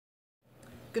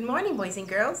Good morning, boys and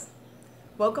girls.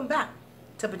 Welcome back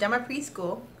to Pajama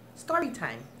Preschool Story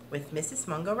Time with Mrs.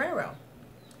 Mongarero.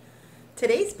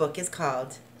 Today's book is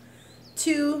called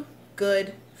Two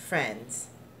Good Friends.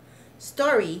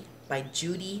 Story by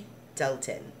Judy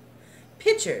Delton.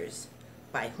 Pictures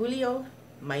by Julio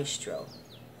Maestro.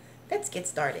 Let's get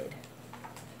started.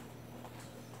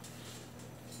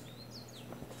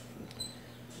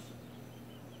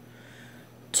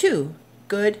 Two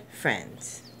Good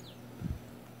Friends.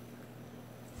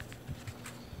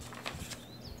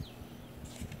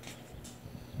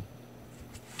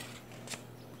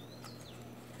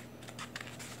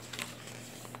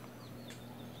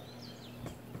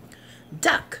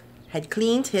 Duck had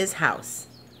cleaned his house.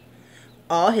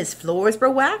 All his floors were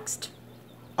waxed.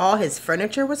 All his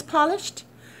furniture was polished.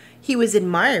 He was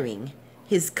admiring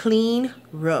his clean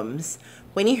rooms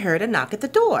when he heard a knock at the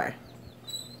door.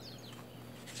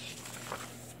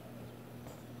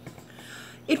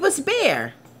 It was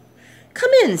Bear.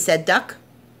 "Come in," said Duck,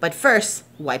 "but first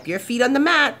wipe your feet on the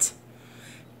mat."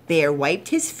 Bear wiped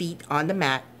his feet on the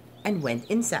mat and went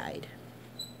inside.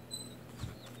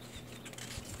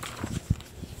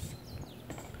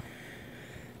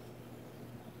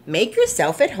 "Make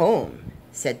yourself at home,"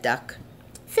 said Duck.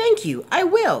 "Thank you, I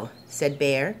will," said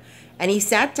Bear, and he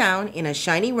sat down in a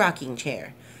shiny rocking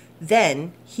chair.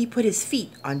 Then he put his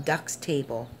feet on Duck's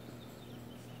table.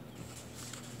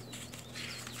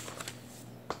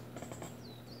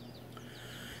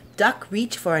 Duck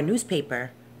reached for a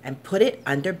newspaper and put it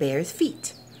under Bear's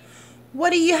feet. "What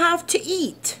do you have to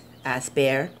eat?" asked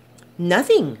Bear.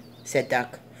 "Nothing," said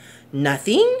Duck.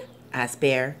 "Nothing?" asked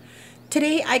Bear.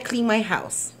 "Today I cleaned my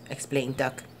house," explained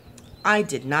Duck. "I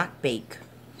did not bake."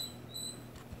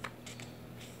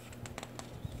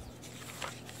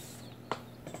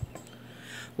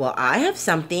 "Well, I have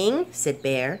something," said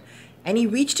Bear, and he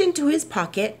reached into his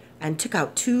pocket and took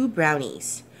out 2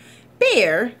 brownies.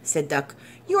 "Bear," said Duck,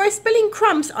 "you are spilling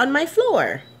crumbs on my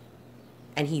floor."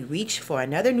 And he reached for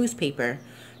another newspaper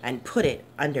and put it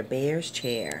under Bear's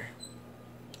chair.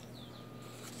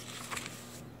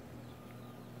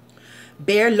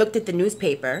 Bear looked at the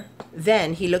newspaper.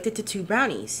 Then he looked at the 2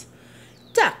 brownies.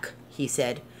 "Duck," he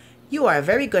said, "you are a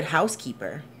very good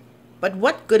housekeeper. But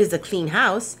what good is a clean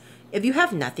house if you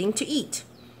have nothing to eat?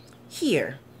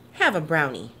 Here, have a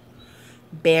brownie."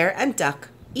 Bear and Duck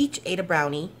each ate a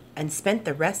brownie and spent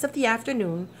the rest of the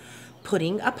afternoon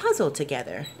putting a puzzle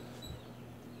together.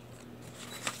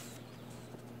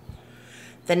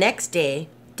 The next day,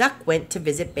 Duck went to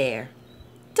visit Bear.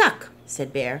 "Duck,"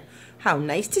 said Bear, "how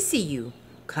nice to see you.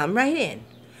 Come right in."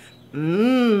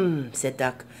 "Mmm," said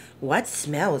Duck, "what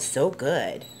smells so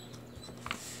good?"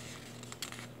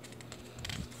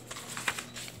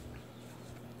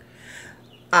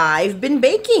 "I've been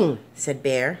baking," said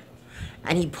Bear,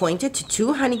 and he pointed to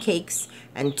 2 honey cakes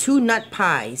and 2 nut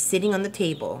pies sitting on the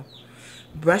table.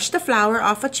 "Brush the flour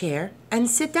off a chair and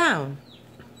sit down."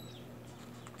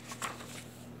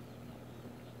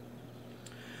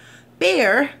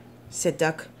 "Bear," said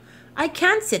Duck, "I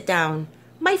can't sit down.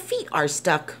 My feet are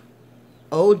stuck."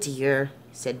 "Oh dear,"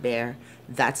 said Bear,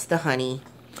 "that's the honey.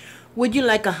 Would you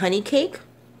like a honey cake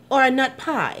or a nut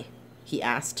pie?" he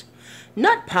asked.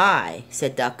 "Nut pie,"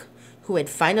 said Duck, who had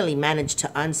finally managed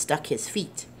to unstuck his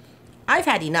feet. "I've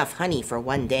had enough honey for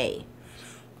one day."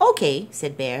 "Okay,"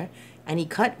 said Bear, and he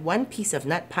cut 1 piece of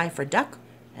nut pie for Duck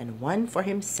and 1 for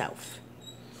himself.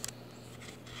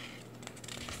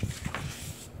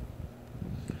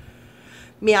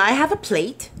 "May I have a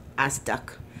plate?" asked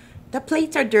Duck. "The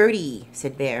plates are dirty,"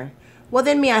 said Bear. "Well,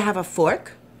 then may I have a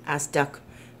fork?" asked Duck.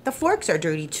 "The forks are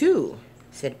dirty too,"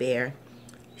 said Bear.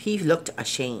 He looked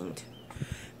ashamed.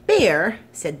 "Bear,"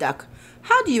 said Duck,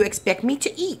 "how do you expect me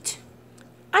to eat?"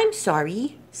 "I'm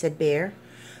sorry," said Bear,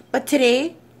 "but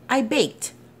today I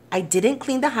baked. I didn't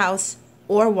clean the house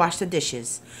or wash the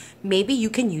dishes. Maybe you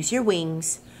can use your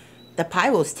wings. The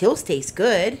pie will still taste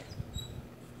good."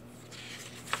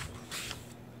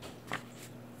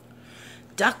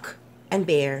 Duck and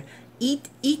Bear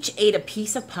each ate a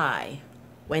piece of pie.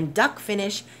 When Duck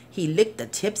finished, he licked the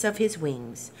tips of his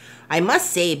wings. "I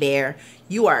must say, Bear,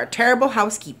 you are a terrible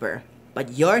housekeeper,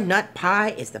 but your nut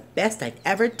pie is the best I've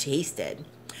ever tasted."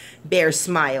 Bear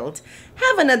smiled.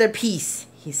 "Have another piece,"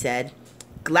 he said.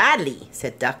 "Gladly,"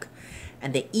 said Duck,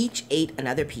 and they each ate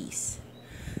another piece.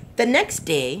 The next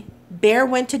day, Bear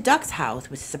went to Duck's house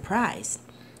with a surprise.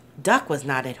 Duck was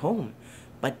not at home,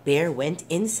 but Bear went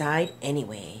inside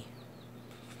anyway.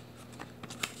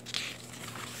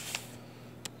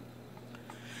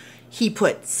 He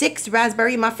put 6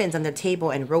 raspberry muffins on the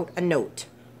table and wrote a note.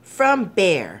 "From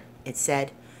Bear," it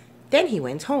said. Then he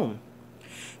went home.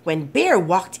 When Bear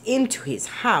walked into his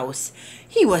house,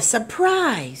 he was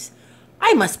surprised.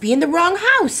 I must be in the wrong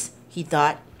house, he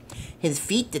thought. His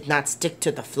feet did not stick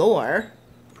to the floor.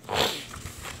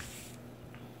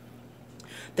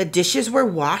 The dishes were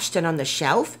washed and on the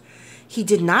shelf. He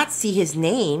did not see his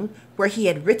name where he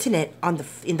had written it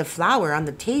in the flower on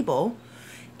the table.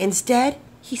 Instead,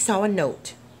 he saw a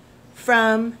note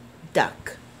from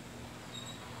Duck.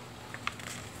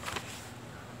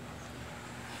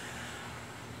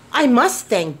 I must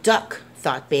thank Duck,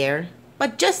 thought Bear.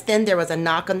 But just then there was a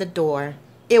knock on the door.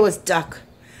 It was Duck.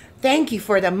 Thank you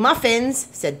for the muffins,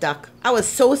 said Duck. I was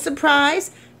so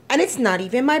surprised, and it's not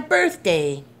even my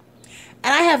birthday.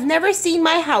 And I have never seen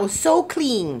my house so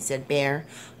clean, said Bear.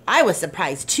 I was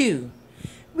surprised too.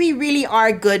 We really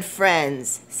are good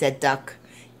friends, said Duck.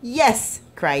 Yes,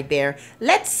 cried Bear.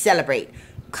 Let's celebrate.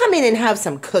 Come in and have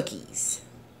some cookies.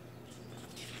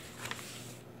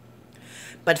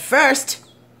 But first,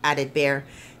 added Bear,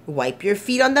 wipe your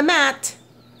feet on the mat.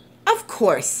 Of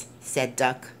course, said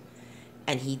Duck.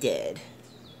 And he did.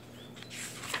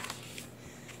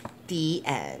 The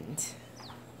end.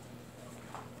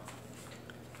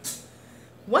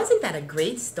 Wasn't that a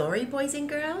great story, boys and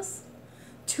girls?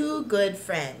 Two good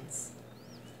friends.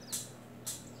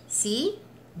 See?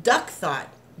 Duck thought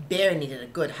Bear needed a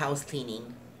good house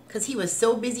cleaning. Because he was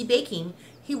so busy baking,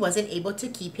 he wasn't able to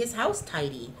keep his house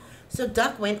tidy. So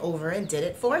Duck went over and did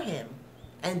it for him.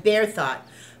 And Bear thought,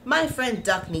 my friend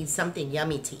Duck needs something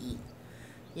yummy to eat.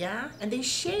 Yeah? And they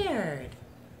shared.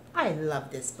 I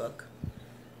love this book.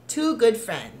 Two good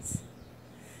friends.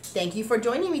 Thank you for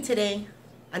joining me today.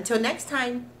 Until next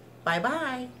time,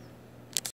 bye-bye.